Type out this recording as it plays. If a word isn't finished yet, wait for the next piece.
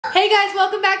Hey guys,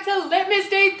 welcome back to Litmas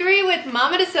Day 3 with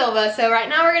Mama DaSilva. So right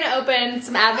now we're gonna open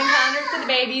some advent calendars for the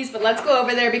babies, but let's go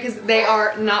over there because they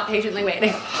are not patiently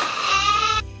waiting.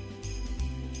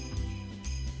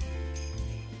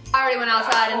 I already went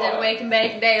outside and did wake and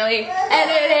bake daily, and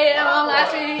it ate them all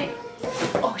last week.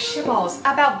 Oh shitballs,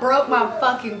 I about broke my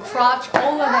fucking crotch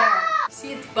over there.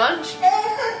 See its bunch?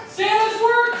 Santa's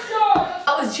workshop!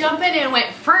 I was jumping and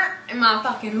went front, and my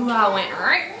fucking hoo-ha went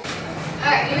right.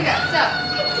 Alright, here we go. So,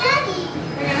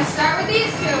 we're gonna start with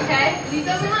these two, okay? Leave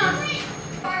those alone.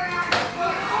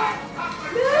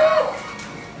 No.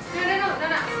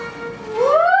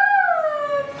 Woo!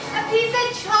 A piece of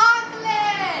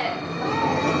chocolate!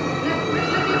 Look.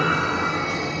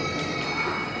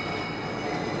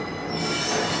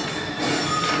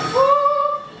 Woo!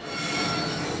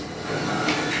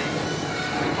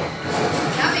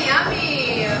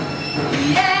 Yummy!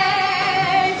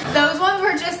 Yay! Those ones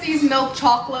were just these milk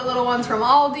chocolate little ones from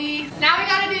Aldi. Now we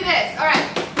gotta do this. Alright,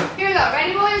 here we go.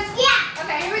 Ready, boys? Yeah!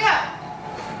 Okay, here we go.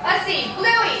 Let's see.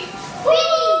 Bluey. Wait.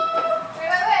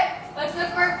 Let's look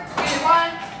for, we did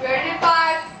 1, we already did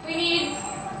 5. We need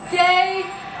day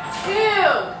 2.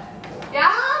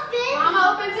 Yeah? Mama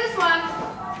opens this one.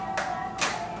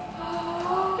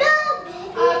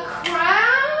 A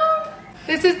crown?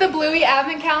 This is the Bluey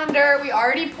advent calendar. We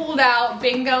already pulled out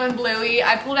Bingo and Bluey.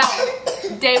 I pulled out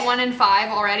day 1 and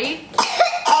 5 already.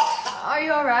 Are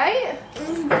you alright?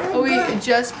 We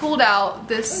just pulled out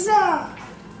this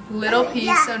little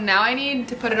piece, so now I need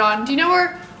to put it on. Do you know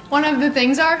where one of the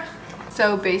things are?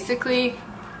 So basically,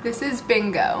 this is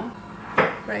Bingo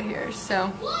right here.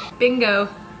 So Bingo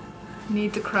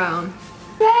needs a crown.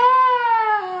 Wow!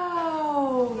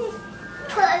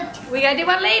 We gotta do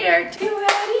one later. You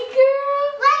ready,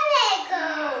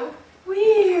 girl?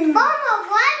 Weird. Mama,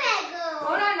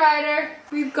 Hold on, Ryder.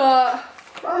 We've got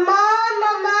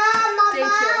day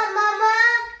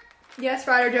 2. Yes,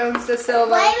 Ryder Jones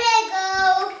DaSilva.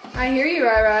 I hear you,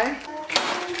 Rai.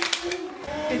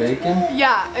 Bacon?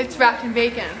 Yeah, it's wrapped in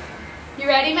bacon. You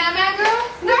ready, Mad girl?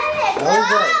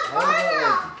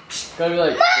 Gotta be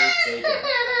like bacon.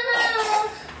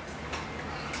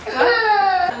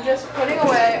 I'm just putting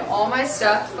away all my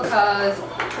stuff because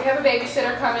we have a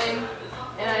babysitter coming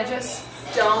and I just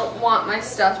don't want my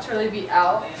stuff to really be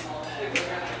out.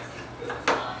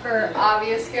 For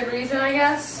obvious good reason, I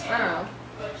guess. I don't know.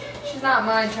 She's not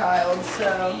my child,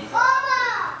 so.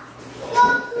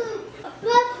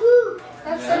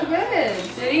 That's so good.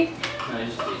 Did he?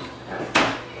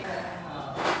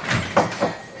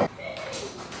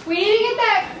 We need to get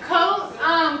that coat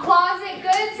closet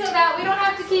good so that we don't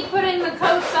have to keep putting the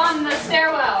coats on the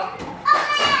stairwell.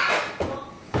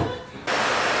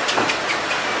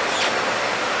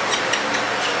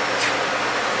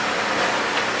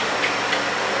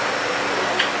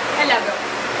 I love it.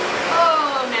 Oh,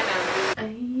 no. I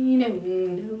don't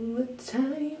know what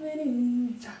time it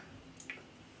is.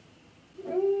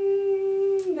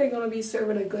 They're gonna be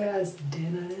serving a glass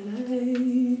dinner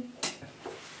tonight.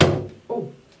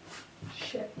 Oh,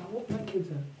 shit. I woke my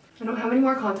kids up. I don't have any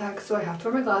more contacts, so I have to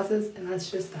wear my glasses, and that's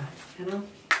just that, you know?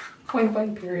 Point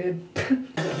blank, period.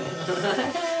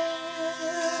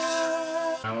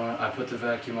 I put the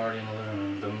vacuum already in the living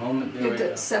room. The moment they You wake have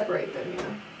to up. separate them, you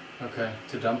know? Okay,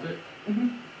 to dump it?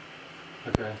 Mm-hmm.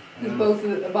 Okay. Because both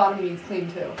of the bottom needs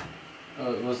cleaned too.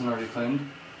 Oh, it wasn't already cleaned?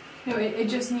 No, it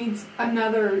just needs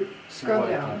another scrub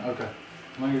down. Okay.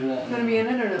 I'm gonna do that. Gonna be in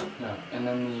it or no? No. And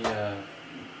then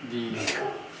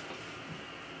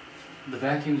the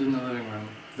vacuum's in the living room.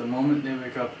 The moment they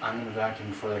wake up, I'm gonna vacuum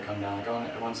before they come down.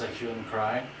 Like once I hear them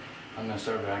cry, I'm gonna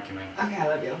start vacuuming. Okay, I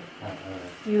love you. Alright.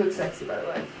 You look sexy, by the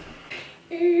way.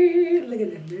 Look at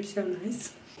them, they're so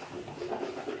nice.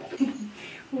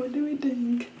 What do we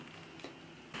think?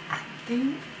 I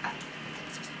think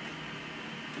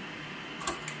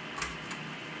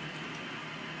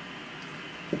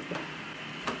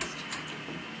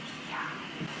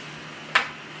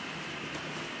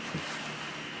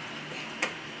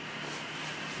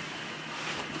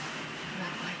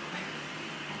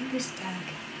there's a tag.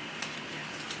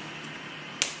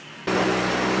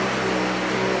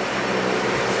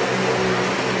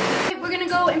 We're gonna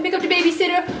go and pick up the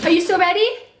babysitter. Are you so ready?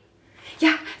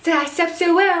 Yeah, so I slept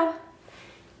so well.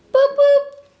 Boop boop.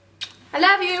 I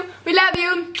love you. We love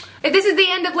you. If this is the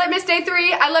end of Litmas Day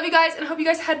 3, I love you guys and hope you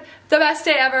guys had the best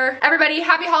day ever. Everybody,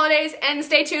 happy holidays and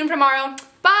stay tuned for tomorrow.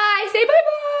 Bye. Say bye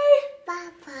bye. Bye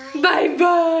bye. Bye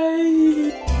bye.